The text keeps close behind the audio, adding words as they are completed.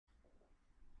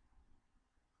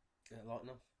that light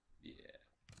enough? Yeah.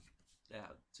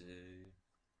 That'll do.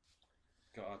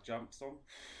 Got our jumps on.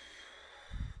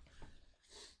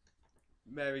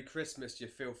 Merry Christmas, you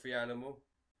filthy animal.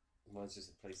 Mine's just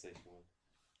a PlayStation one.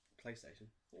 PlayStation?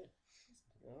 Yeah.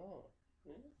 Oh,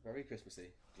 yeah. Very Christmassy.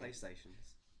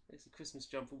 PlayStations. It's a Christmas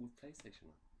jumper with PlayStation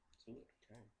on. That's all.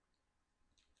 Okay.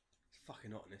 It's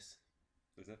fucking hot in this.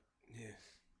 Is it? Yeah.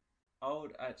 I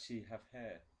would actually have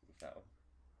hair with that on.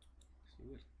 You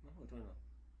would? No, I don't know.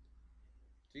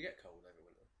 Do you get cold over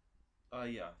winter? Oh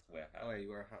yeah, I have to wear a hat. Oh yeah, you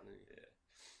wear a hat, don't you? Yeah.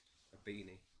 A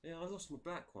beanie. Yeah, I lost my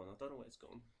black one. I don't know where it's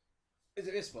gone. Is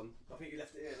it this one? I think you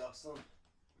left it here last time.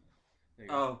 There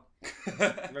you Oh.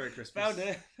 go. Merry Christmas. Found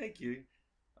it. Thank you.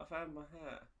 I found my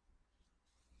hat.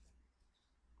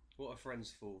 What are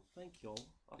friends for? Thank you.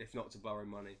 If not to borrow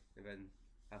money and then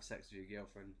have sex with your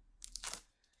girlfriend.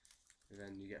 And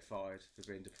then you get fired for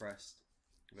being depressed.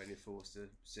 And then you're forced to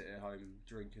sit at home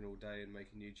drinking all day and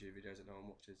making YouTube videos that no one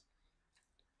watches.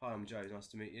 Hi, I'm Joe. Nice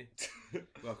to meet you.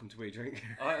 Welcome to We Drink.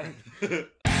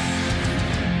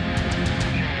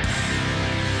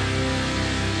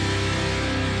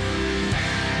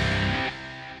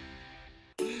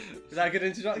 Is that a good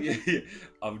introduction? Yeah.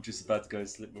 I'm just about to go and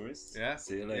slip my wrist. Yeah.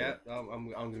 See you later. Yeah.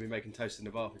 I'm going to be making toast in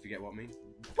the bath if you get what I mean.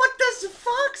 What does the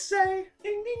fox say?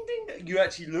 Ding ding ding. You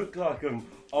actually look like him.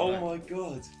 Oh my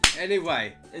god.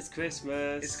 Anyway, It's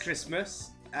Christmas. it's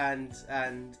Christmas and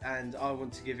I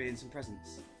want to give Ian some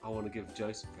presents. I want to give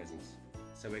Joe some presents.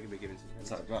 So we're going to be giving some presents.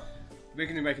 Sorry, what? We're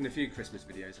going to be making a few Christmas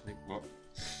videos, I think. What?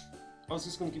 I was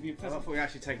just going to give you a I present. thought we were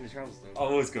actually taking the trousers I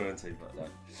was going to, but no.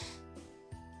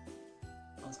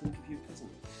 I was going to give you a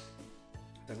present.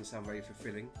 Doesn't sound very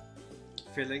fulfilling.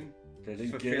 Filling.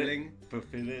 Fulfilling. Fulfilling.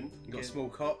 Fulfilling. You got a small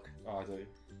cock. Oh, I do.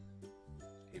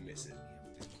 You miss it.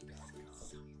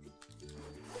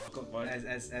 I've got mine.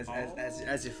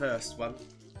 As your first one.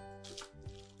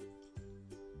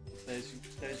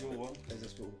 There's your one. There's a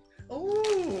small. Oh,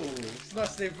 it's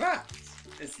nicely wrapped.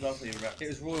 It's lovely wrapped. It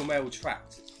was Royal Mail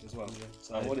tracked as well. Yeah.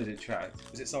 So I wanted it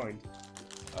tracked. Was it signed?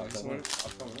 I don't know. Signed? I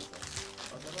can't remember.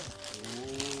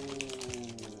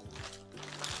 Ooh.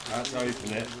 I had to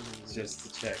open it just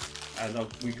to check, and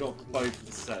we got both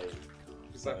the same.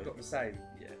 We've both got the same.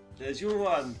 Yeah. There's your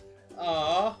one.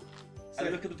 Ah. And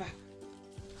look at the back.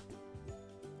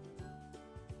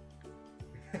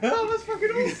 Oh, that's fucking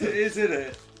awesome. It is, isn't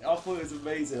it? I thought it was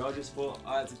amazing. I just thought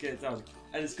I had to get it done,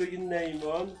 and it's got your name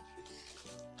on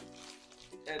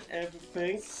and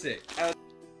everything. Sick. And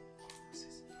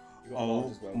You got oh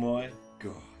mine as well. my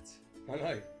god. I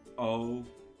know. Oh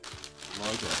my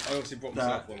god. I obviously brought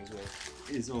myself one as well.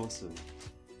 Is awesome.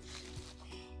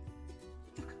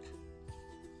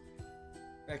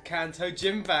 They're Kanto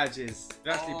gym badges.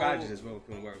 They're actually Oh. badges as well if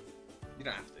you want to wear them. You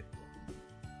don't have to.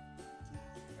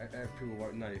 People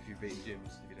won't know if you've been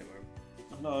gyms if you don't wear them.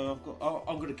 No,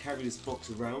 I'm going to carry this box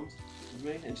around with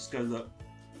me and just go, look,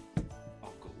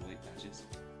 I've got weight badges.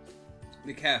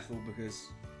 Be careful because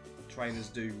trainers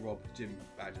do rob gym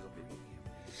badges of people.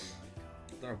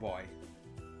 I don't know why.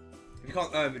 If you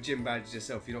can't earn the gym badges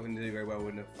yourself, you're not going to do very well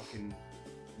in the fucking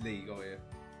league, are you?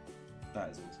 That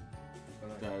is awesome. I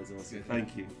know. That is awesome. Good.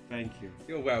 Thank you. Thank you.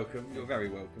 You're welcome. You're very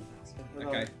welcome.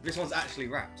 Okay, this one's actually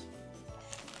wrapped.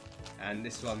 And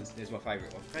this one is my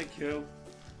favourite one. Thank you.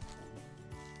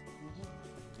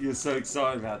 You're so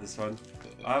excited about this one.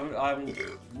 I'm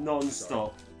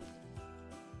non-stop.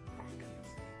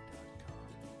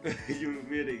 You're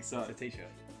really It's a excited. t-shirt.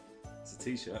 It's a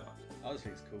t-shirt. I just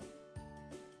think it's cool.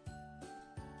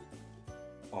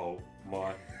 Oh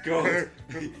my god.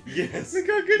 Yes. Look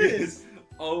how good it Yes. is.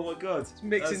 Oh my god. It's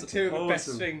mixing That's two of the best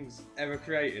awesome. things ever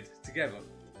created together.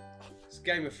 It's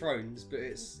Game of Thrones, but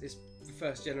it's the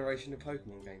first generation of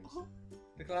Pokemon games.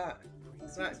 Look at that. Look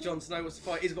at that. Jon Snow wants to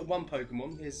fight. He's got one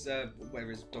Pokemon. His whatever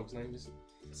his dog's name is,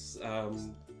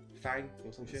 Fang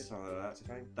or some shit. Something like It's a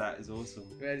Fang. that. That is awesome.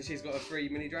 And she's got 3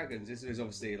 mini dragons. This is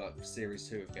obviously like series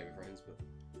 2 of Game of Thrones, but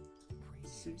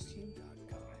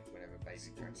whenever baby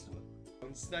dragons.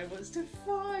 Jon Snow wants to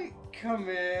fight. Come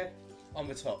here. On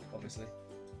the top, obviously.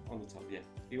 On the top, yeah.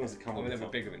 He wants to come I'm on a the little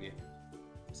top. bit bigger than you.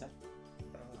 What's that?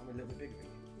 I'm a little bit bigger than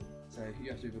you. So you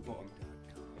have to do the bottom.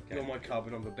 Okay. You're my cub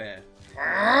and I'm the bear.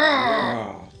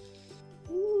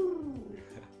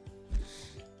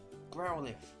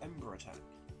 Growlithe, Ember Attack.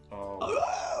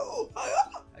 Oh.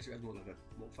 Actually, that's more like a.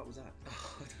 What the fuck was that?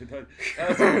 I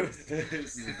don't know.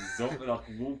 It's a zombie like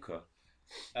a walker.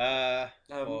 Or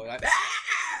like,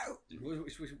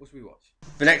 what should we watch?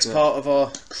 The next part of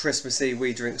our Christmassy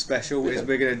We Drink special is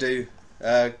we're going to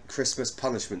do Christmas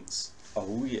punishments.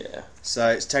 Oh yeah. So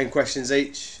it's 10 questions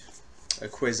each, a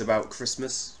quiz about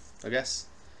Christmas, I guess.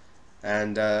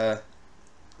 And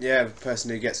Yeah, the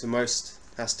person who gets the most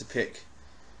has to pick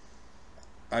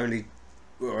only.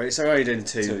 Well, it's only doing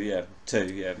two.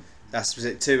 Two, yeah. That's was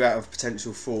it. 2 out of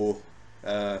potential 4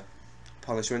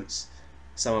 punishments.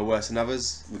 Some are worse than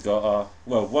others. We got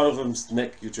well, one of them's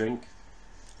nick your drink.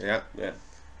 Yeah.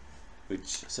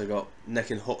 Which So we got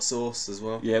neck in hot sauce as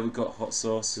well. yeah, we got hot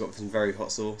sauce. We got some very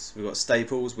hot sauce. We got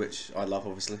staples, which I love,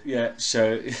 obviously. Yeah,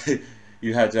 so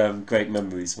you had great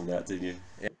memories from that, didn't you?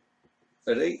 Yeah.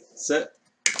 Ready, set.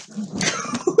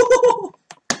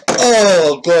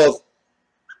 Oh God!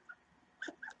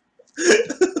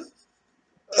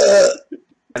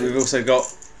 And we've also got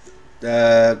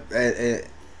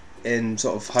in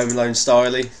sort of Home Alone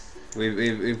style-y,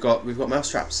 we've got mouse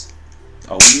traps.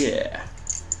 Oh yeah.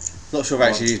 Not sure if I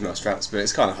actually use mouse traps, but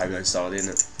it's kind of Home Alone style,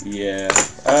 isn't it? Yeah.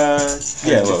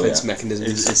 Yeah. Well, defense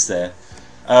mechanisms. It's there.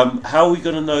 How are we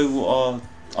gonna know what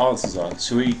our answers are?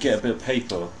 Should we get a bit of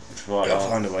paper? I'll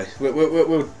find a way. We'll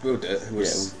do it. We'll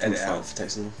edit it out for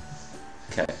text them.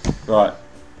 Okay. Right.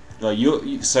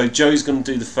 So Joe's gonna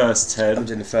do the first 10. I'm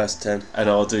doing the first 10, and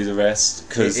I'll do the rest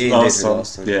because last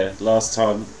time. Last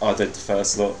time I did the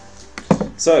first lot.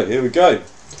 So here we go.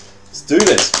 Let's do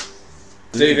this.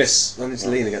 Do this. I need to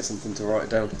lean against something to write it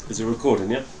down. Is it recording?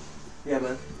 Yeah. Yeah,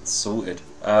 man. Sorted.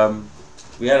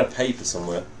 We had a paper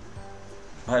somewhere.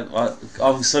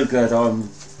 I'm so glad I'm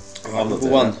not number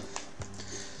doing 1. that.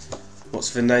 What's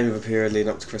the name of a period leading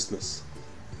up to Christmas?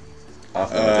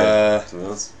 I've no idea. To be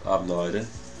honest, I have no idea.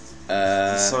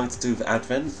 It's something to do with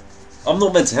Advent. I'm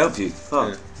not meant to help you.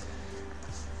 Fuck.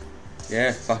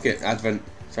 Yeah, fuck it. Advent.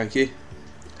 Thank you.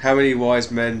 How many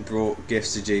wise men brought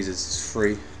gifts to Jesus? It's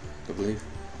 3, I believe.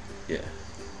 Yeah.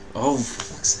 Oh, for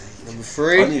fuck's sake. Number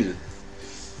 3. I need it.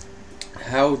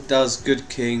 How does good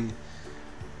king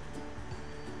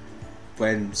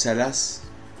Wencelas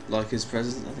like his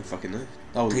president? I don't fucking know.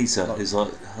 Oh, Peter is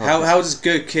like. How does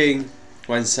good king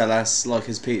Wencelas like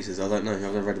his pizzas? I don't know. I've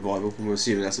never read the Bible, and we're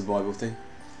assuming that's a Bible thing.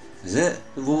 Is it?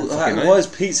 Well, know. why is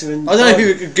pizza in? I don't know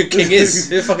who a good king is.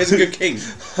 Who the fuck is a good king?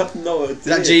 I have no idea. Is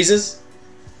that Jesus?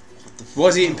 Why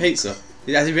is he eating pizza?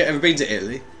 Has he ever been to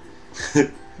Italy?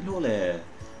 Lolly.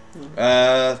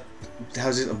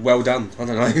 How's it? Well done. I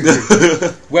don't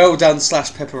know. Well done /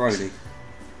 pepperoni.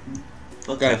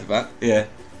 Okay. Going for that. Yeah.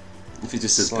 If it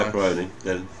just says Slash. pepperoni,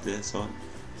 then yeah, it's fine.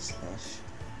 / pepperoni.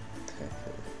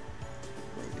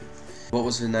 What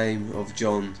was the name of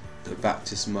John the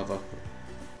Baptist's mother?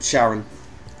 Sharon.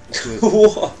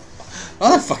 What? I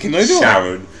don't fucking know, do I?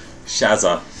 Sharon.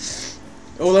 Shazza.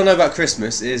 All I know about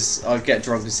Christmas is I get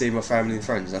drunk and see my family and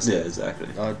friends. That's it. Exactly.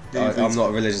 I'm not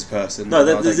a religious person. No, I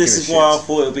don't this give is a why I shit.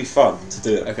 thought it would be fun to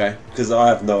do it. Okay. Because I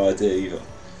have no idea either.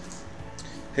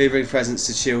 Who brings presents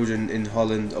to children in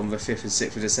Holland on the 5th and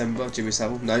 6th of December? Jimmy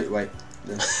Savile? No, wait.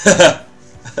 No.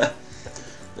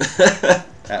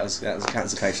 that was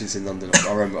cancer patients in London.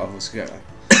 I remember I was going.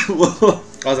 I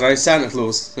don't know, Santa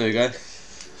Claus. There you go.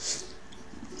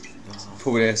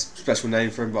 Probably a special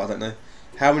name for him, but I don't know.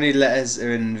 How many letters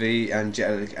are in the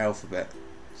angelic alphabet?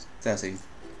 13.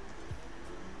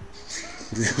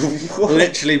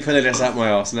 Literally pulling this out my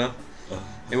arse now.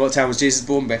 In what town was Jesus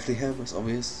born? Bethlehem, that's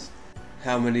obvious.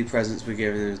 How many presents were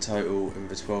given in total in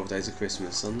the 12 days of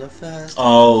Christmas on the first?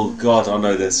 Oh god, I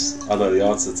know this. I know the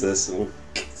answer to this. Okay,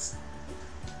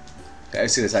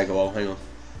 it's going to take a while, hang on.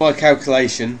 My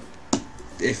calculation,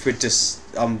 if we're just...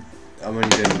 I'm only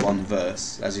doing one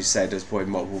verse. As you said, there's probably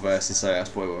multiple verses, so that's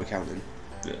probably what we're counting.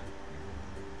 Yeah.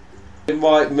 It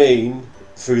might mean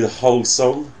through the whole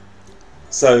song.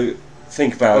 So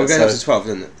think about We're it. going up to 12,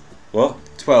 isn't it? What?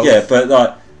 12. Yeah,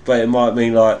 but it might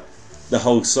mean like the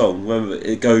whole song. Remember,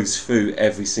 it goes through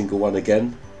every single one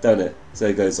again, don't it? So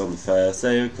it goes on the first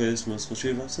day of Christmas, what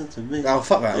you have sent to me. Oh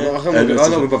fuck that! Yeah. I'm not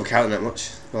going to bother counting that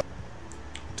much.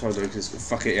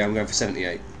 Fuck it, yeah, I'm going for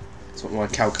 78. That's what my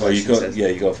calculation says. Yeah,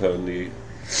 you got to put on the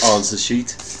answer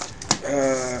sheet.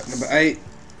 Number 8.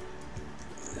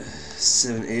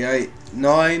 78.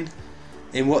 9.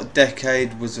 In what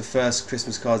decade was the first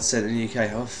Christmas card sent in the UK?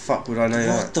 How the fuck would I know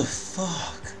that? What the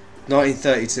fuck?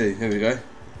 1932. Here we go.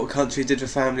 What country did the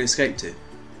family escape to?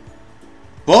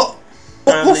 What?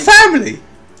 Family. What family?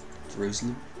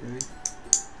 Jerusalem, maybe?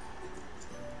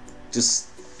 Just,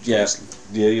 yeah. Jerusalem.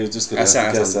 Yeah, you're just going to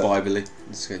That guess sounds that. Bible-y.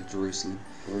 Let's go Jerusalem.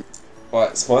 Right,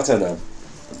 it's my turn now.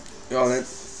 Go on then.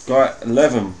 Right,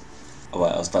 11. Oh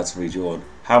wait, I was about to read you on.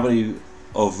 How many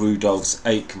of Rudolph's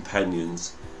 8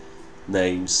 companions'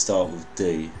 names start with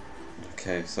D?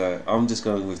 Okay, so I'm just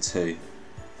going with 2.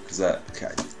 Because that...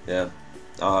 Okay. Yeah.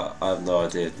 I have no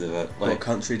idea. What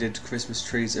country did Christmas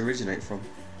trees originate from?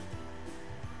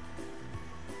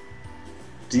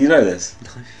 Do you know this?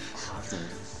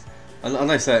 No. I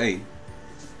know 13.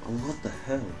 Oh, what the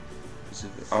hell?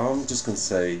 I'm just gonna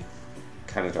say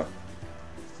Canada.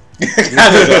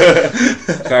 Canada.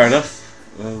 Fair enough.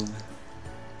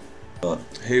 What?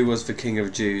 Who was the king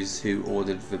of Jews who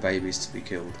ordered the babies to be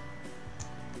killed?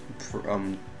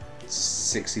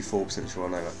 64% sure I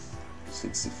know that.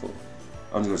 64.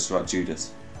 I'm going to write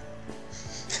Judas.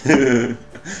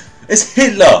 It's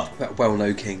Hitler! That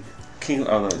well-known king. King.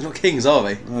 Oh no. They're not kings, are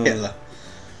they? Hitler.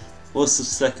 What's the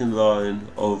second line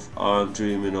of I'm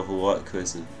Dreaming of a White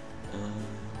Christmas? I'm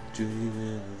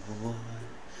dreaming of a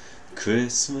white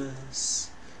Christmas.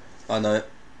 I know it.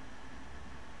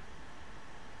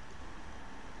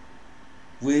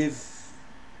 With.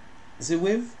 Is it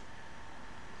with?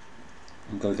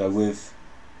 I'm going to go with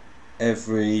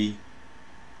every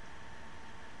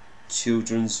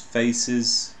children's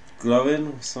faces glowing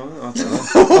or something. I don't know.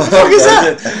 What the fuck is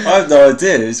that? I have no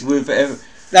idea. It's with every.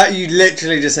 That you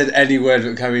literally just said any word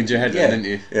that came into your head, didn't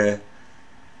you? Yeah.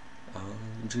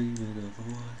 I'm dreaming of a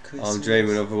white Christmas. I'm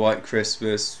dreaming of a white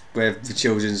Christmas where the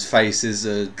children's faces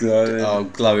are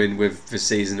glowing with the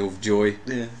seasonal joy.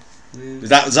 Yeah.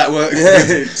 Does that work? Yeah.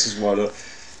 Just why not?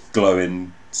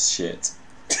 Glowing shit.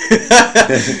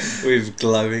 With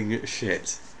glowing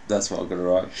shit. That's what I'm gonna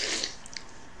write.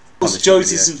 What's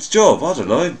Joseph's job? I don't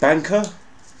know. Banker.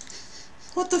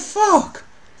 What the fuck?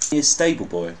 He's a stable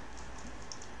boy.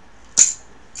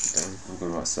 I'm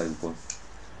gonna write stable boy.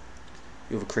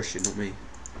 You're a Christian, not me.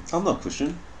 I'm not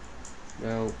Christian.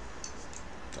 Well,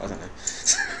 I don't know.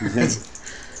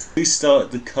 Who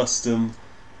started the custom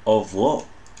of what?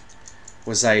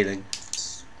 Wassailing.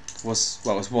 Was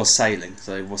sailing.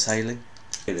 So wassailing.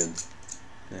 Helen.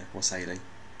 Yeah, wassailing.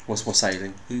 What's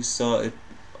wassailing? Who started?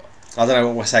 I don't know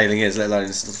what wassailing is, let alone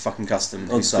it's the fucking custom.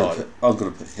 Who started it? I'm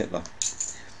gonna put Hitler.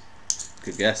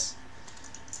 Good guess.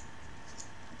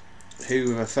 Who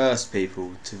were the first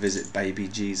people to visit baby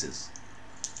Jesus?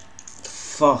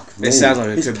 Fuck me. It sounds like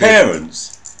it his could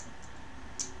parents.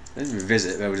 They didn't even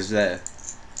visit, they were just there.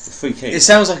 The three kings. It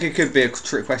sounds like it could be a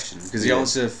trick question, because the Yeah.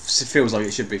 answer feels like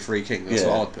it should be three kings, that's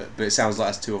what I'd put, but it sounds like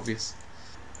that's too obvious.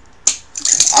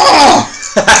 Ah!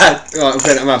 Right, I'm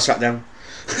putting a mouse strap down.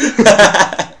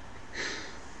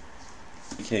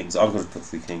 Three kings. I'm going to put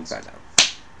three kings. Back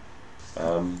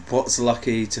down. What's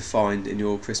lucky to find in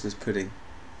your Christmas pudding?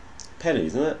 Penny,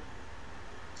 isn't it?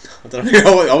 I don't know,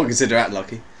 I wouldn't consider that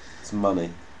lucky. It's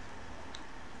money.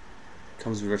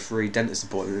 Comes with a free dentist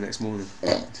appointment the next morning.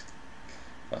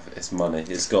 It's money.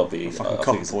 It's got to be. Fucking I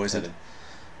copper think it's a poison. penny.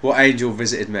 What angel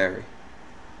visited Mary?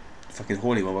 Fucking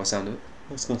horny one by the sound of it.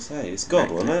 I was going to say, it's God,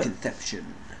 wasn't it?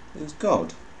 Conception. It was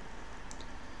God.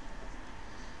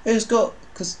 It was God,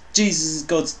 because Jesus is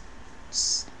God's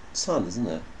son, isn't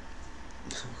it?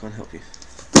 I can't help you.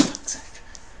 For fuck's sake.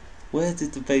 Where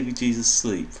did the baby Jesus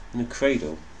sleep? In a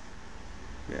cradle?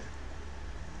 Yeah.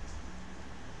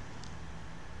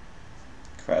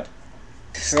 Crad.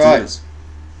 Right.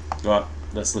 Right,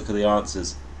 let's look at the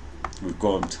answers. We've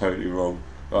gone totally wrong.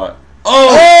 Right.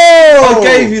 Oh! I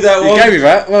gave you that one! You gave me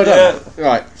that? Well done.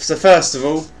 Right, so first of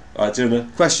all, Right, do you wanna...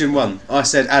 question one. I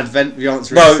said Advent, the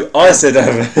answer is... No, I said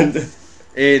Advent.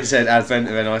 Ian said Advent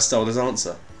and then I stole his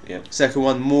answer. Yep. Second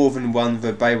one, more than one,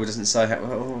 the Bible doesn't say how...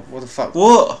 What the fuck?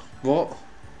 What? What?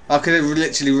 I could have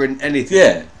literally written anything.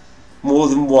 Yeah. More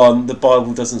than one, the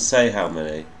Bible doesn't say how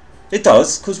many. It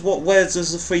does, because where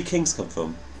does the three kings come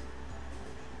from?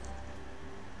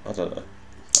 I don't know.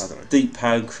 Deep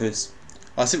pan, crisp.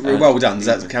 I think we're well done. Does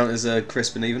that count as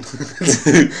crisp and even?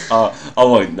 I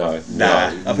won't know. Nah,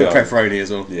 I put pepperoni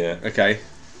as well. Yeah. Okay.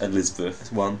 Elizabeth.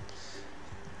 That's one.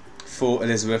 For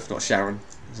Elizabeth, not Sharon.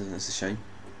 That's a shame.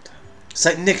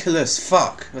 St. Nicholas,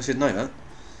 fuck. I should know that.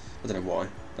 I don't know why.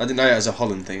 I didn't know that was a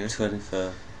Holland thing.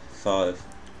 25.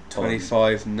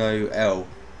 25, no L.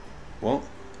 What?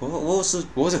 What was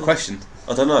the question?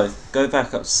 I don't know. Go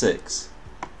back up 6.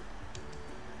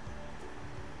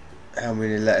 How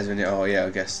many letters in it? Oh yeah, I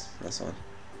guess. That's fine.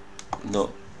 Not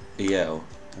EL.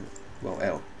 Well,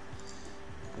 L.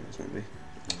 That's what it would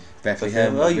be.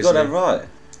 Bethlehem. Oh, you got that right.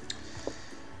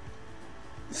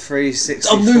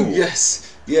 364. Oh no,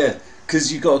 yes. Yeah,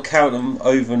 because you got to count them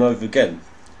over and over again.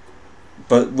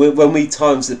 But when we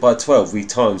times it by 12, we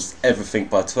times everything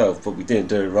by 12, but we didn't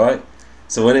do it right.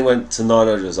 So when it went to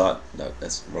 900, I was like, no,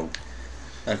 that's wrong.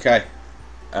 Okay.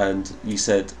 And you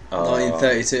said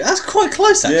 1932. That's quite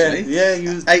close, actually. Yeah,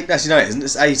 you was... Actually, no, it isn't.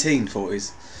 It's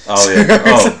 1840s. Oh yeah.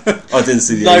 Oh, I didn't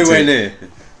see the. Nowhere 18. near.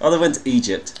 Oh, they went to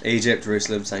Egypt. Egypt,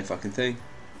 Jerusalem, same fucking thing.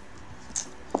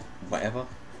 Whatever.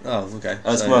 Oh, okay.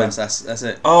 That's so mine. That's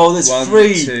it. Oh, there's 1,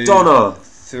 3. 2, Donna.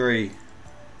 3.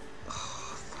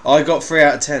 I got 3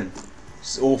 out of 10.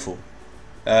 It's awful.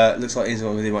 Looks like he's not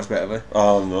going to do much better though.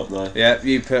 Oh, I'm not, no. Yeah,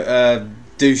 you put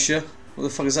Dusha. What the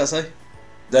fuck does that say?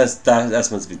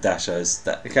 That's meant to be Dasher.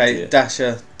 Okay, yeah.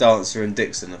 Dasher, Dancer, and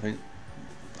Dixon, I think.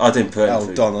 I didn't put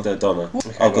anything. Donna. Donna.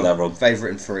 Okay, I got that wrong.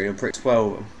 Favourite in 3. I'm pretty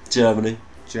 12. Germany.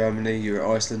 Germany. You're at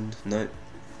Iceland. No.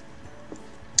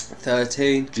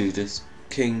 13. Judas.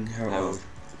 King Harold.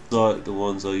 Like the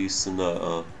ones I used to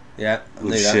know. Yeah, I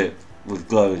With knew that. shit. With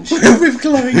glowing shit. With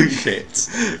glowing shit.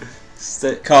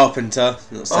 Carpenter,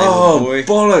 not stable boy.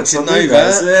 Bollocks! Didn't know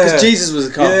that because Jesus was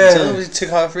a carpenter. He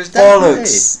took over for his dad.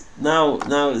 Bollocks! Now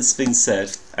it's been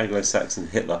said. Anglo-Saxon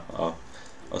Hitler. Oh,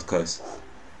 I was close.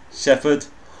 Shepherd.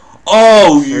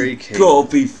 Oh, you gotta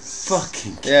be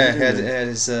fucking kidding. Yeah, he had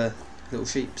his little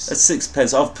sheeps. That's 6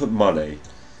 pence. I've put money.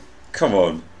 Come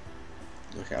on.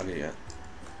 Okay, I'll get you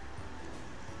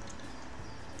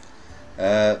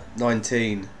that.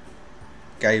 19.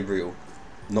 Gabriel.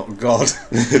 Not God.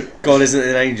 God isn't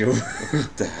an angel.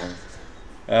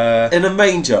 Damn. In a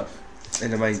manger.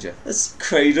 In a manger. That's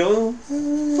cradle.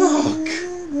 Fuck.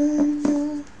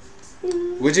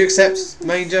 Would you accept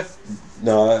manger?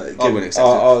 No, I wouldn't accept it.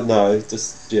 Oh no,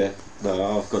 just yeah.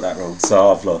 No, I've got that wrong.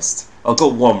 So I've lost. I've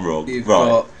got one wrong. You've right.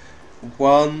 got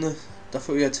 1. I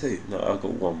thought you had 2. No, I've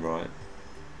got 1 right.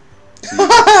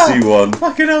 So you won.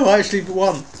 Fucking hell, I actually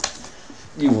won.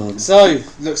 You won. So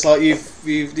looks like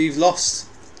you've lost.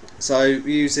 So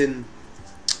using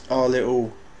our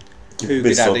little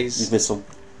Pooga daddies. You've missed one.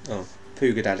 Oh,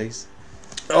 Pooga daddies.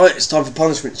 Alright, it's time for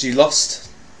punishments. You lost.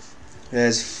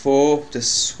 There's 4.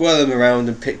 Just swirl them around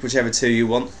and pick whichever 2 you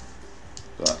want.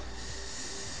 But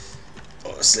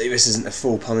honestly, this isn't a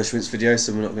full punishments video,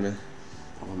 so we're not gonna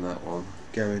On that one.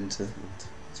 go into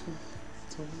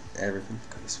everything.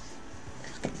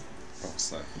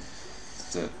 So,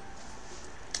 do it.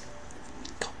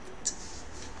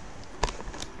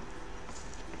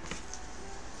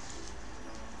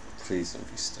 Please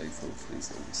don't be staple. Please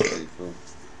don't be staple.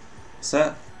 What's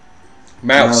that?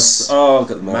 Mouse. Oh, I've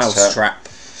got the mouse trap.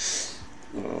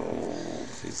 Oh,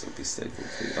 please don't be staple.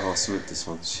 Please. Oh, so with this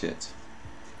one. Shit.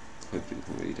 Hopefully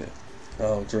you can read it.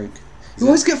 Oh, drink. You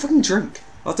always get a fucking drink.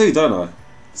 I do, don't I?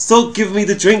 Stop giving me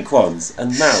the drink ones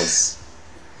and mouse.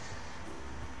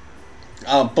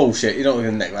 Oh, bullshit. You're not going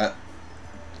to nick that.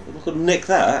 I'm not going to nick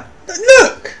that.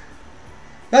 Look!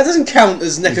 That doesn't count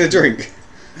as necking a drink.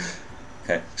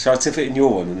 Okay, shall I tip it in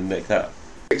your one and then nick that?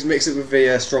 Mix it with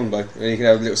the strongbow, and you can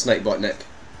have a little snake bite neck.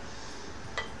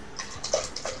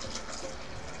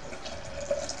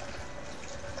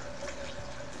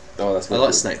 Oh, that's I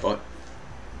like snake bite.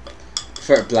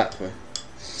 Prefer it black though.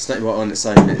 Snake bite on its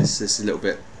own is just a little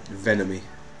bit venomy.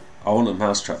 I want a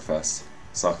mousetrap first,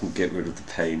 so I can get rid of the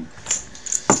pain.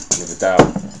 With a doubt.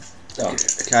 Oh.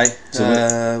 Okay. So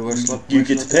you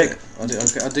get to pick. I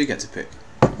do get to pick.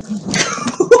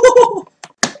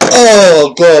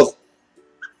 Oh god.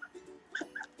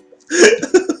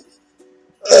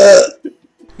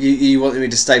 You wanted me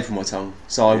to staple my tongue,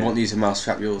 so I want you to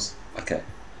mousetrap yours. Okay,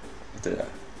 I'll do that.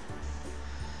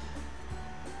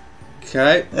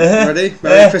 Okay, ready?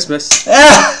 Merry Christmas.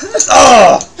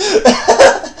 Oh!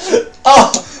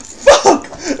 Oh! Fuck!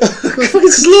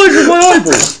 Fucking slide from my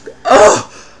eyeball. Oh!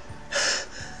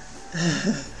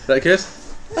 Is that good?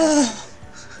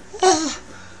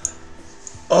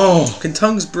 Oh! Can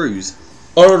tongues bruise?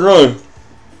 I don't know.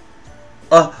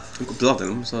 I've got blood in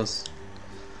them, so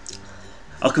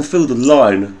I can feel the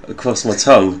line across my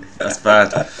tongue. That's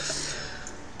bad.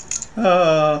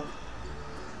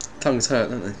 Tongues hurt,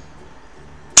 don't they?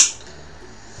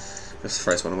 Let's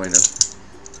throw this one away now.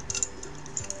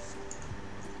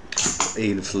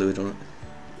 Eating the fluid on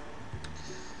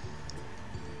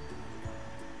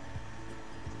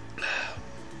it.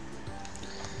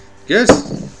 Good.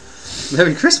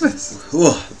 Merry Christmas.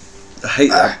 Oh, I hate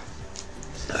that.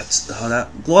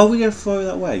 Why are we going to throw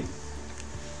that away?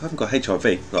 I haven't got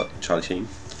HIV, like Charlie Sheen.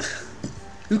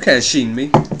 Who cares, Sheen me?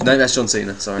 No, that's John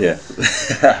Cena, sorry. Yeah.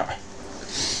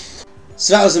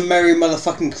 So that was a merry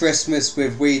motherfucking Christmas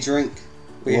with We Drink.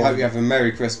 We hope you have a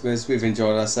merry Christmas. We've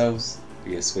enjoyed ourselves.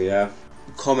 Yes, we have.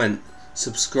 Comment,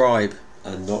 subscribe.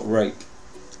 And not rape.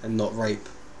 And not rape.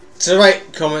 So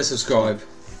rate, comment, subscribe.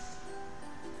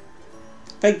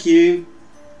 Thank you.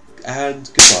 And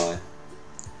goodbye.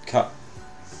 Cut.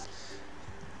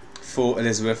 For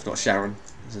Elizabeth, not Sharon.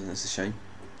 That's a shame.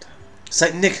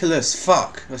 St. Nicholas,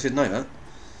 fuck. I should know that.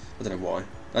 I don't know why.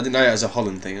 I didn't know it was a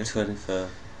Holland thing.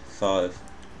 25.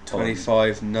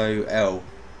 25, no L.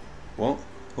 What?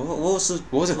 What was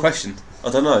the question?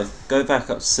 I don't know. Go back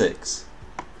up 6.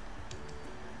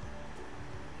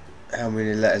 How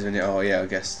many letters in it? Oh yeah, I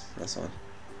guess. That's fine.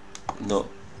 Not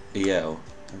EL.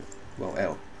 Well,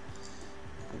 L.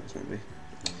 That's meant to be.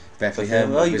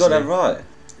 Bethlehem. Oh, you got that right.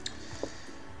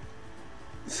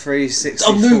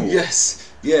 364. Oh no, yes,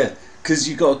 yeah, because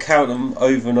you got to count them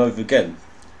over and over again.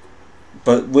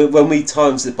 But when we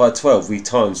times it by 12, we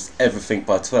times everything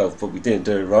by 12, but we didn't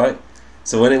do it right.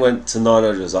 So when it went to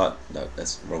 900, I was like, no,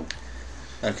 that's wrong.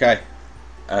 Okay.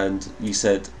 And you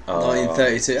said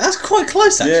 1932. That's quite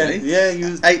close, actually. Yeah,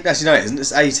 you. Actually, no, it isn't.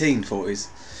 It's 1840s.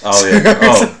 Oh yeah.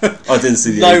 Oh, I didn't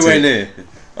see the. Nowhere 18. near.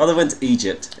 Oh, they went to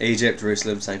Egypt. Egypt,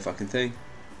 Jerusalem, same fucking thing.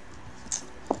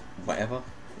 Whatever.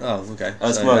 Oh, okay.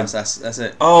 That's so mine. That's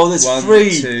it. Oh, there's 1,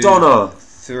 3. 2, Donna.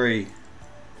 3.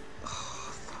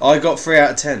 I got 3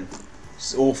 out of 10.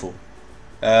 It's awful.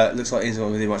 Looks like Ian's not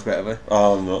going to do much better though.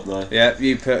 Oh, I'm not. No. Yeah,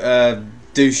 you put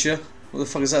Dusha. What the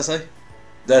fuck does that say?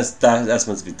 That's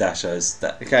meant to be Dasher.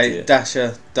 Okay, yeah.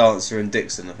 Dasher, Dancer, and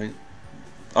Dixon. I think.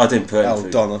 I didn't put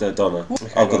anything. Donna. No, Donna.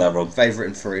 Okay, I got that wrong. Favourite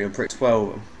in 3. I'm pretty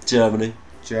 12. Germany.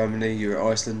 Germany. You were at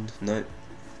Iceland. No.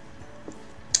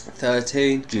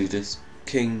 13. Judas.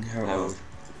 King Harold.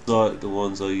 Like the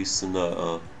ones I used to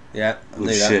know. Yeah, I With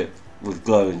knew that. shit. With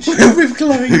glowing shit. With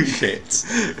glowing shit.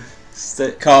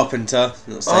 Carpenter,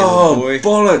 not saying boy.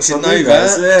 Bollocks! I didn't know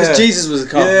that because Jesus was a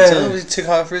carpenter. Yeah. He took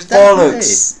over his dad.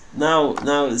 Bollocks! Now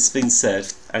it's been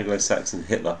said, Anglo-Saxon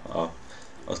Hitler. Oh,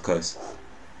 I was close.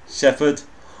 Shepherd.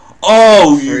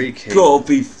 Oh, you gotta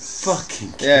be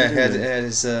fucking kidding Yeah, he me. had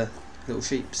his little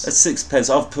sheeps. That's 6 pence.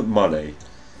 I've put money.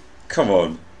 Come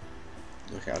on.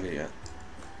 Okay, I'll get you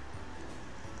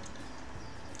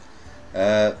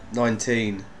that.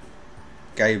 19.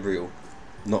 Gabriel.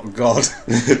 Not God.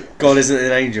 God isn't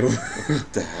an angel.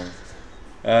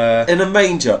 Damn. In a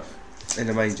manger. In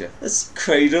a manger. That's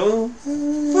cradle.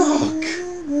 Fuck.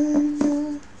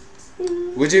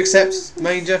 Would you accept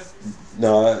manger?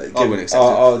 No, I wouldn't accept it.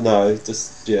 Oh no,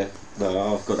 just yeah.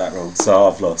 No, I've got that wrong. So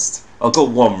I've lost. I've got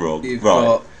 1 wrong. You've right.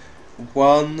 got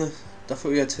 1. I thought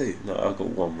you had 2. No, I've got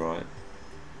 1 right.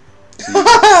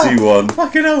 So you won.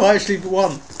 Fucking hell, I actually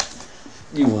won.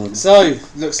 You won. So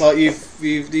looks like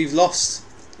you've lost.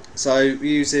 So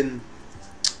using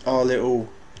our little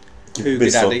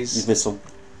Pooga daddies. You've missed one.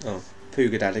 Oh,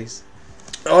 Pooga daddies.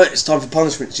 Alright, it's time for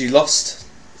punishments. You lost.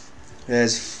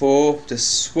 There's 4.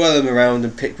 Just swirl them around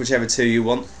and pick whichever 2 you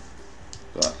want.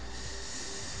 But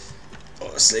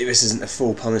honestly, this isn't a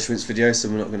full punishments video, so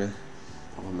we're not gonna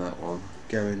On that one.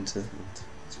 go into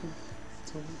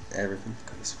everything.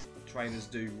 Trainers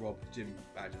do rob gym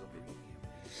badges of people.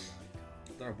 I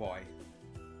don't know why.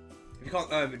 If you can't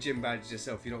earn the gym badge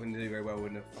yourself, you're not going to do very well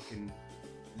in a fucking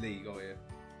league, are you?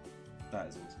 That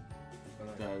is awesome.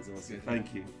 That is awesome. Good.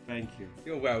 Thank you. Thank you.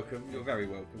 You're welcome. You're very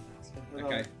welcome.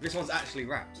 Okay, this one's actually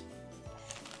wrapped.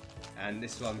 And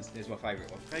this one is my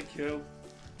favourite one. Thank you.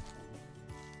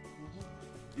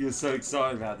 You're so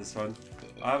excited about this one.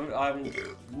 I'm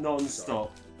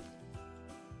non-stop.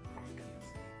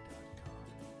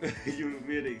 You're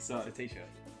really excited. It's a t-shirt.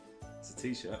 It's a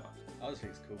t-shirt. I just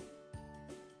think it's cool.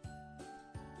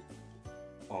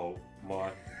 Oh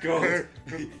my god.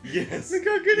 Yes. Look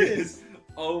how good it is.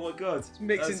 Oh my god. It's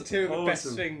mixing That's 2 of the best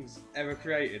awesome. things ever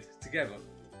created together.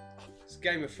 It's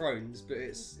Game of Thrones, but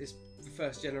it's the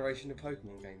first generation of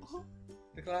Pokemon games.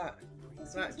 Look at that. Look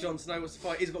at that. Jon Snow wants to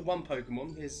fight. He's got 1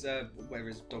 Pokemon. His whatever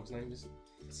his dog's name is.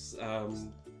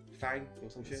 Fang or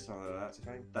some shit. That's a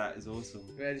Fang. That is awesome.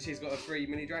 And she's got 3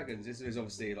 mini dragons. This is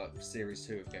obviously like series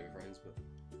 2 of Game of Thrones, but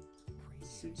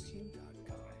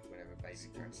whatever,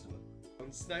 basic dragons.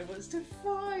 Jon Snow wants to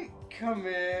fight. Come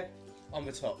here. On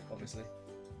the top, obviously.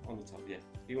 On the top, yeah.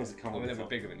 He wants to come I'm on a the little top.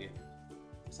 bit bigger than you.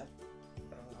 What's that?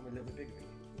 I'm a little bit bigger than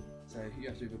you. So you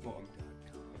have to do the bottom.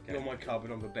 Okay. You're my cub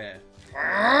and I'm the bear.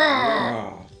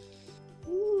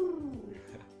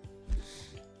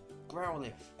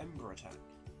 Growlithe, Ember Attack.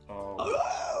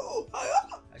 Oh.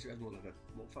 Actually, that's more like a.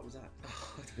 What the fuck was that?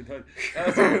 I don't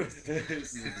know.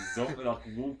 This is a zombie like a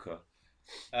walker.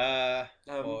 Or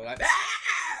like,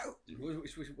 what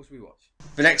should we watch?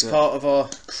 The next part of our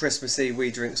Christmassy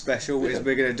We Drink special is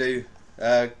we're going to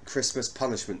do Christmas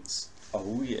punishments.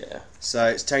 Oh yeah. So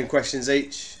it's 10 questions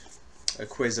each, a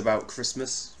quiz about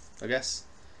Christmas, I guess.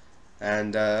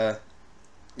 And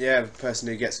yeah, the person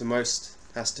who gets the most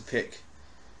has to pick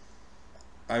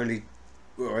only.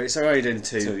 Well, so we're only doing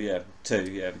 2. 2, yeah.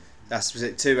 2, yeah. That's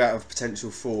 2 out of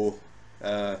potential 4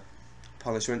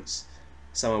 punishments.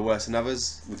 Some are worse than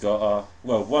others. We got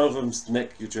well, one of them's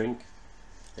neck your drink.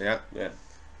 Yeah. Yeah.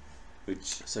 Which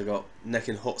So we got neck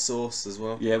in hot sauce as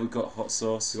well. yeah, we got hot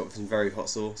sauce. We got some very hot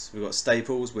sauce. We got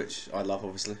staples, which I love,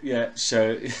 obviously. Yeah,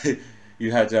 so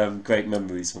you had great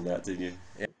memories from that, didn't you?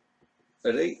 Yeah.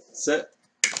 Ready, set.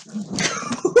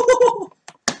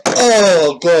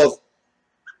 Oh god.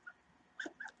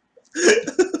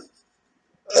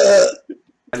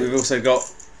 And we've also got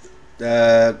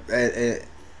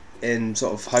in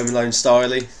sort of Home Alone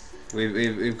styly,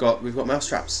 we've got mouse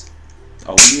traps.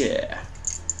 Oh yeah.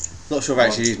 Not sure if I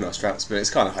actually use mouse traps, but it's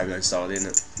kind of Home Alone styly, isn't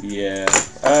it? Yeah.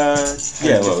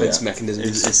 Defense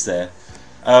mechanisms. It's there.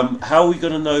 How are we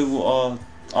gonna know what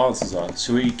our answers are?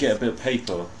 Should we get a bit of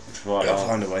paper? We'll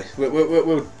find a way. We'll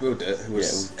do it. We'll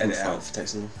just edit it out for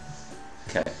texting.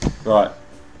 Okay. Right.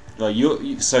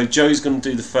 So Joe's gonna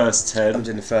do the first 10. I'm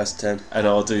doing the first 10, and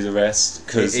I'll do the rest.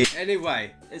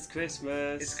 Anyway, it's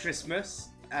Christmas. It's Christmas,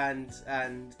 and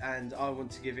I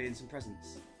want to give Ian some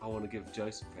presents. I want to give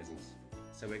Joe some presents.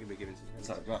 So we're gonna be giving some presents.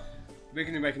 So, right. We're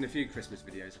gonna be making a few Christmas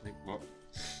videos, I think. What?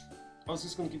 I was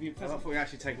just gonna give you a present. I thought we were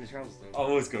actually taking the trousers off.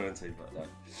 I was going to, but no.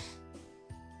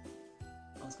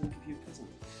 I was gonna give you a present.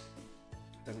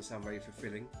 Doesn't sound very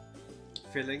fulfilling.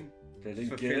 Fulfilling.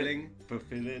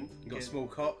 You got a small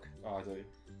cock. Oh, I do.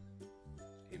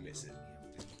 You miss it.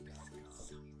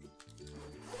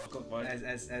 I've got mine.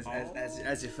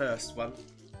 As your first one.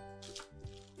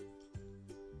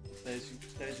 There's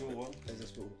your one. There's a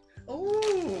small. Oh,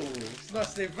 it's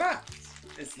nicely wrapped.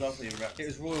 It's lovely wrapped. It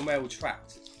was Royal Mail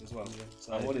tracked as well. Yeah.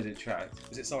 So I wanted it tracked.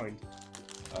 Was it signed?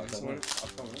 I don't know. I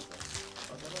can't remember.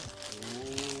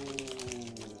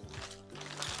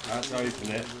 I had to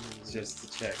open it just to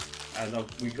check, and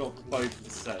we got both the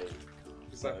same.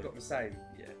 So I've got the same.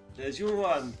 Yeah. There's your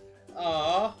one.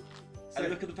 Ah. And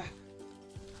look at the back.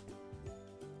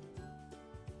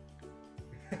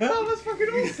 Oh, that's fucking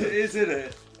awesome. It is, isn't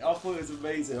it? I thought it was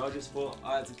amazing. I just thought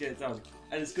I had to get it done,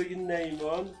 and it's got your name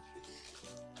on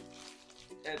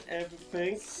and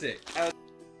everything. Sick. And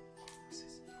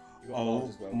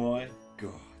oh well. My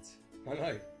god. I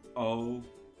know. Oh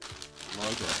my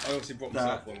god. I obviously brought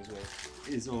myself one as well.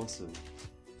 Is awesome.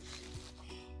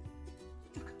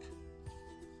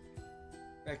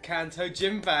 They're Kanto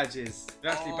gym badges.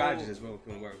 They're actually badges as well if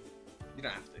you want to wear them. You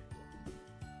don't have to.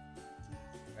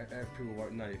 People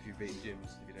won't know if you've been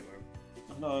gyms if you don't wear them.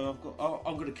 No,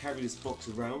 I'm going to carry this box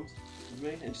around with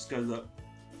me and just go, look,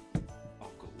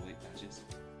 I've got weight badges.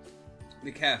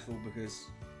 Be careful because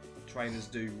trainers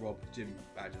do rob gym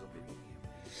badges of people.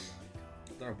 I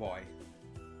don't know why.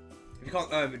 If you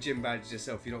can't earn the gym badge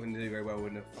yourself, you're not going to do very well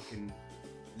in a fucking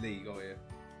league, are you?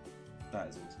 That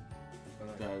is awesome.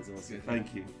 That is awesome. Good.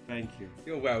 Thank you. Thank you.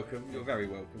 You're welcome. You're very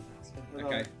welcome.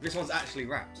 Okay, this one's actually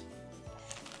wrapped.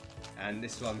 And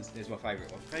this one is my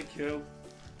favourite one. Thank you.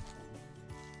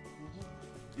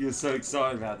 You're so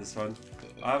excited about this one.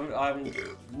 I'm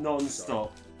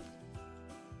non-stop.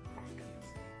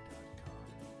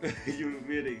 You're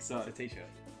really excited. It's a t-shirt.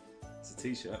 It's a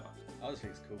t-shirt. I just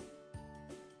think it's cool.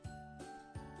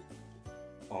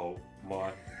 Oh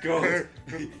my god.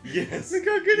 Yes. Look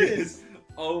how good it is.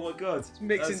 Oh my god. It's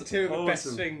mixing two of the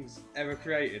best things ever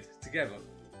created together.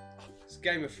 It's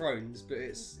Game of Thrones, but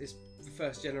it's the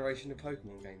first generation of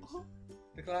Pokemon games.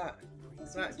 Look at that. Look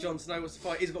at that. Jon Snow wants to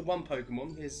fight. He's got one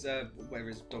Pokemon. His whatever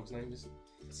his dog's name is.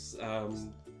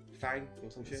 Fang or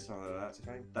some shit. Something like that.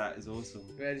 Fang. That is awesome.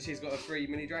 And she's got 3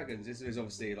 mini dragons. This is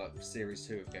obviously like series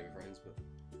 2 of Game of Thrones, but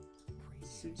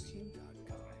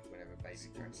whenever baby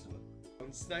dragons.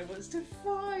 Jon Snow wants to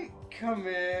fight. Come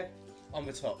here. On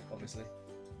the top, obviously.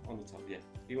 On the top, yeah.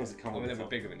 He wants to come on I'm a the little top.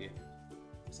 bit bigger than you.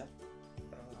 What's that?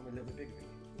 I'm a little bit bigger than you.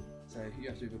 So you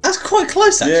have to be... That's quite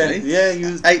close, actually. Yeah,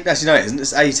 you was... Actually, no, it isn't.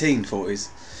 It's 1840s.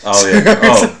 Oh, yeah.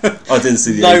 Oh, I didn't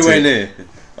see the Nowhere 18. near.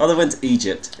 Oh, they went to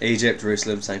Egypt. Egypt,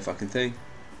 Jerusalem, same fucking thing.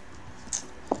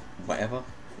 Whatever.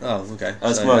 Oh, okay.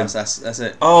 That's so mine. That's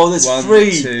it. Oh, there's 1,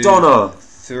 3. 2, Donna.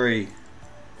 3.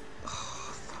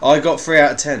 I got 3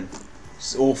 out of 10.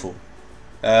 It's awful.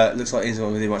 Looks like Ian's not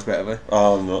going to do much better though.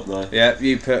 Oh, I'm not, no. Yeah,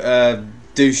 you put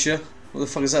Dusha. What the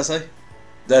fuck does that say?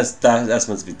 That's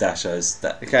meant to be Dasher.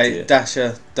 Okay, yeah.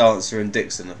 Dasher, Dancer, and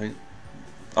Dixon, I think.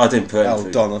 I didn't put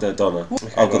anything. Donna. Donna.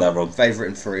 Okay, I got that wrong. Favourite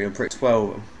in 3. I'm pretty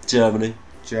 12. Germany.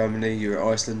 Germany. You're at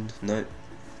Iceland. No.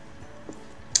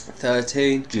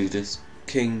 13. Judas.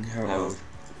 King Harold.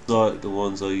 Like the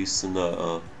ones I used to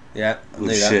know. Yeah, I With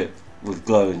knew that. shit. With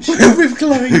glowing shit. With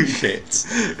glowing shit.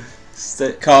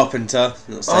 Carpenter,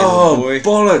 not saying boy.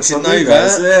 Bollocks! I I know knew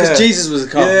that because yeah. Jesus was a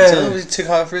carpenter. Yeah. He took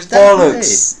over his dad.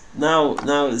 Bollocks!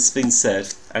 Now it's been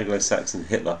said. Anglo-Saxon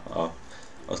Hitler. Oh,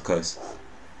 I was close.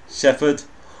 Shepherd.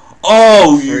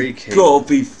 Oh, you gotta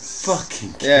be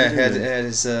fucking kidding Yeah, he me. had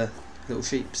his little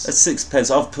sheeps. At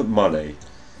 6p, I've put money.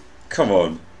 Come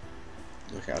on.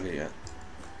 Okay, I'll get you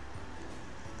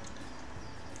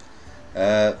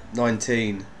that.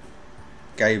 19.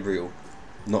 Gabriel.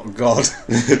 Not God.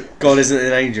 God isn't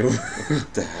an angel.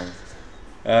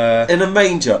 Damn. In a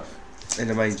manger.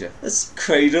 In a manger. That's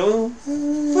cradle.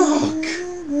 Fuck.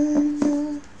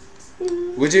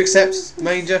 Would you accept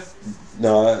Major?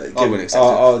 No, I wouldn't accept it.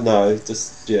 Oh no,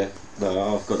 just yeah.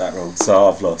 No, I've got that wrong. So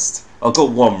I've lost. I've got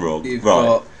one wrong. You've right.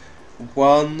 got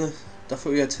one. I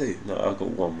thought you had two. No, I've got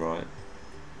one right.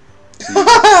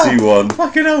 So you won.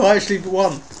 Fucking hell! I actually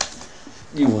won.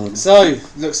 You won. So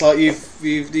looks like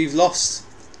you've lost.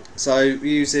 So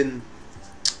using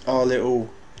our little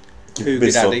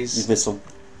Pooga Daddies. You've missed one.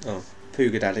 Oh,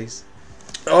 Pooga Daddies.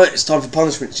 Alright, it's time for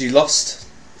punishments. You lost.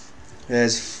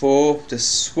 There's 4.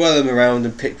 Just swirl them around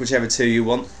and pick whichever 2 you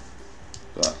want.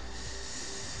 But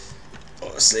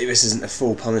honestly, this isn't a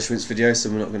full punishments video, so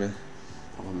we're not going to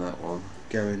On that one.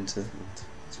 go into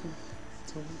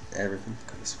everything.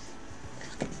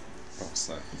 Right,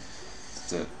 so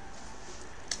do it.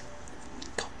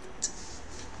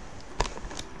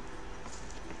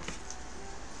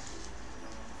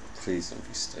 Please don't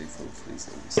be staple. Please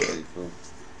don't be staple.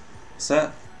 What's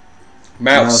that?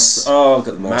 Mouse. Oh, I've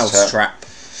got the Mouse trap.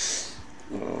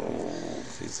 Oh,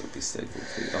 please don't be staple.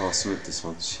 Please. Oh, I slipped this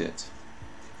one. Shit.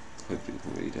 Hopefully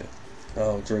you can read it.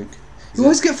 Oh, drink. You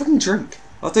always get a fucking drink.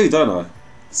 I do, don't I?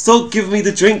 Stop giving me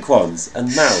the drink ones and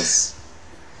mouse.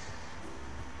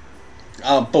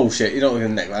 Oh, bullshit. You're not going to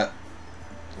neck that.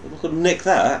 I'm not gonna nick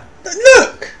that.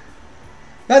 Look!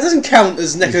 That doesn't count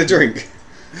as neck of a drink.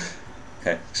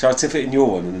 Okay, shall I tip it in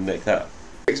your one and then nick that?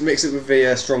 Mix it with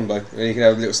the strongbow, and you can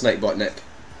have a little snake bite neck.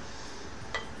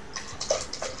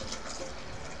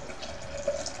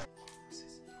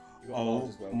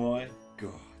 Oh my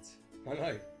god. I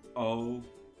know. Oh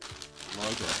my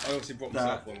god. I obviously brought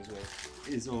myself one as well.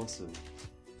 That is awesome.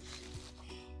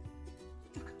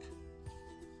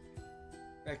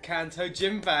 They're Kanto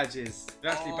gym badges.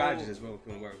 They're actually badges as well if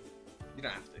you want to wear them. You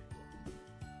don't have to.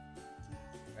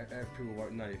 People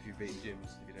won't know if you've been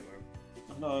gyms if you don't wear them.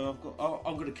 No,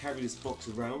 I'm going to carry this box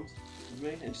around with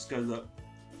me and just go, look,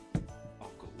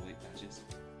 I've got weight badges.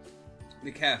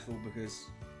 Be careful because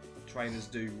trainers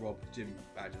do rob gym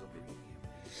badges of people.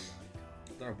 I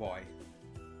don't know why.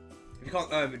 If you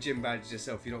can't earn the gym badges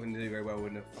yourself, you're not going to do very well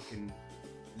in the fucking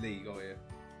league, are you?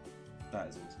 That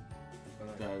is awesome. I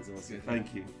know. That is awesome.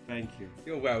 Thank you. Thank you.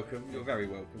 You're welcome. You're very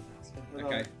welcome.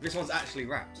 Okay, this one's actually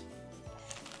wrapped.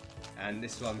 And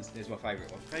this one is my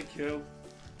favourite one. Thank you.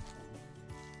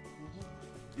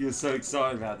 You're so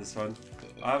excited about this one.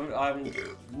 I'm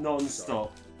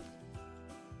non-stop.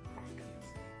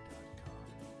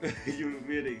 You're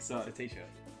really excited. It's a t-shirt.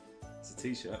 It's a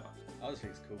t-shirt. I just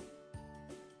think it's cool.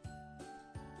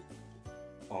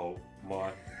 Oh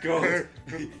my god.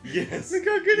 Yes. Look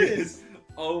how good it is.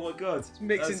 Oh my god. It's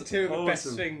mixing That's two of the awesome.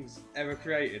 best things ever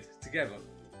created together.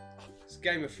 It's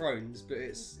Game of Thrones, but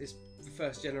it's the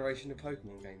first generation of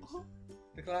Pokemon games.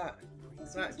 Look at that. Look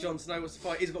at that. Jon Snow wants to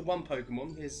fight. He's got one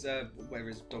Pokemon. His whatever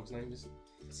his dog's name is.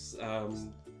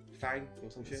 Fang or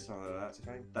some shit. Something like that.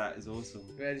 Fang. That is awesome.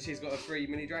 And she's got 3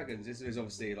 mini dragons. This is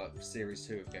obviously like series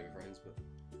 2 of Game of Thrones, but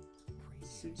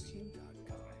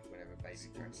whatever, baby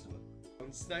dragons.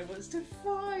 Jon Snow wants to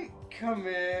fight. Come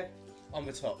here. On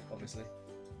the top, obviously.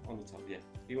 On the top, yeah.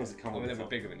 He wants to come I'm on a the little top.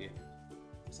 bit bigger than you.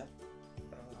 What's that?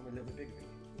 I'm a little bit bigger than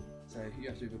you. So you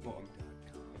have to do the bottom.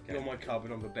 Okay. You're my cub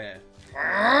and I'm the bear.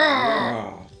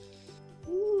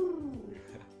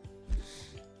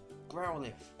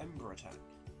 Growlithe, Ember attack.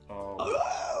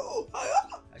 Oh.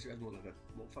 Actually, that's more like a.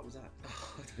 What the fuck was that?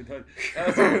 I don't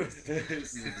know.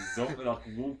 This is a zombie like a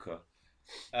walker.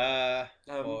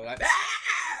 Or like,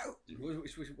 what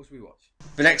should we watch?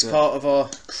 The next part of our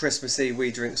Christmassy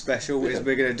We Drink special is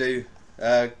we're going to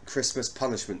do Christmas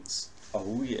punishments.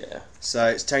 Oh yeah. So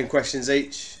it's 10 questions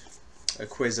each, a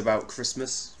quiz about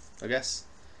Christmas, I guess.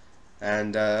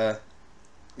 And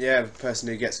yeah, the person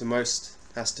who gets the most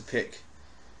has to pick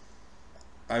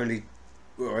only.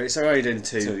 Well, so we're only doing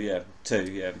 2. 2, yeah.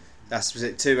 2, yeah. That's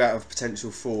 2 out of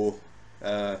potential 4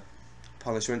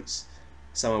 punishments.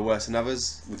 Some are worse than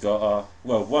others. We've got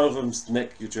well, one of them's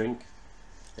neck your drink.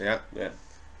 Yeah. Yeah.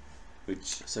 Which.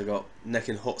 So we got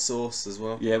necking hot sauce as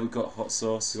well. Yeah, we've got hot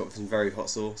sauce. We've got some very hot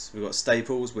sauce. We've got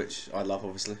staples, which I love,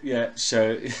 obviously. Yeah.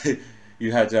 So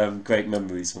you had great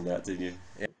memories from that, didn't you?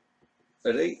 Yeah.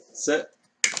 Ready, set.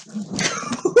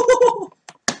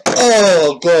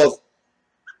 Oh god.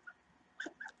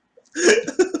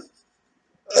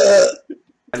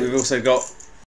 And we've also got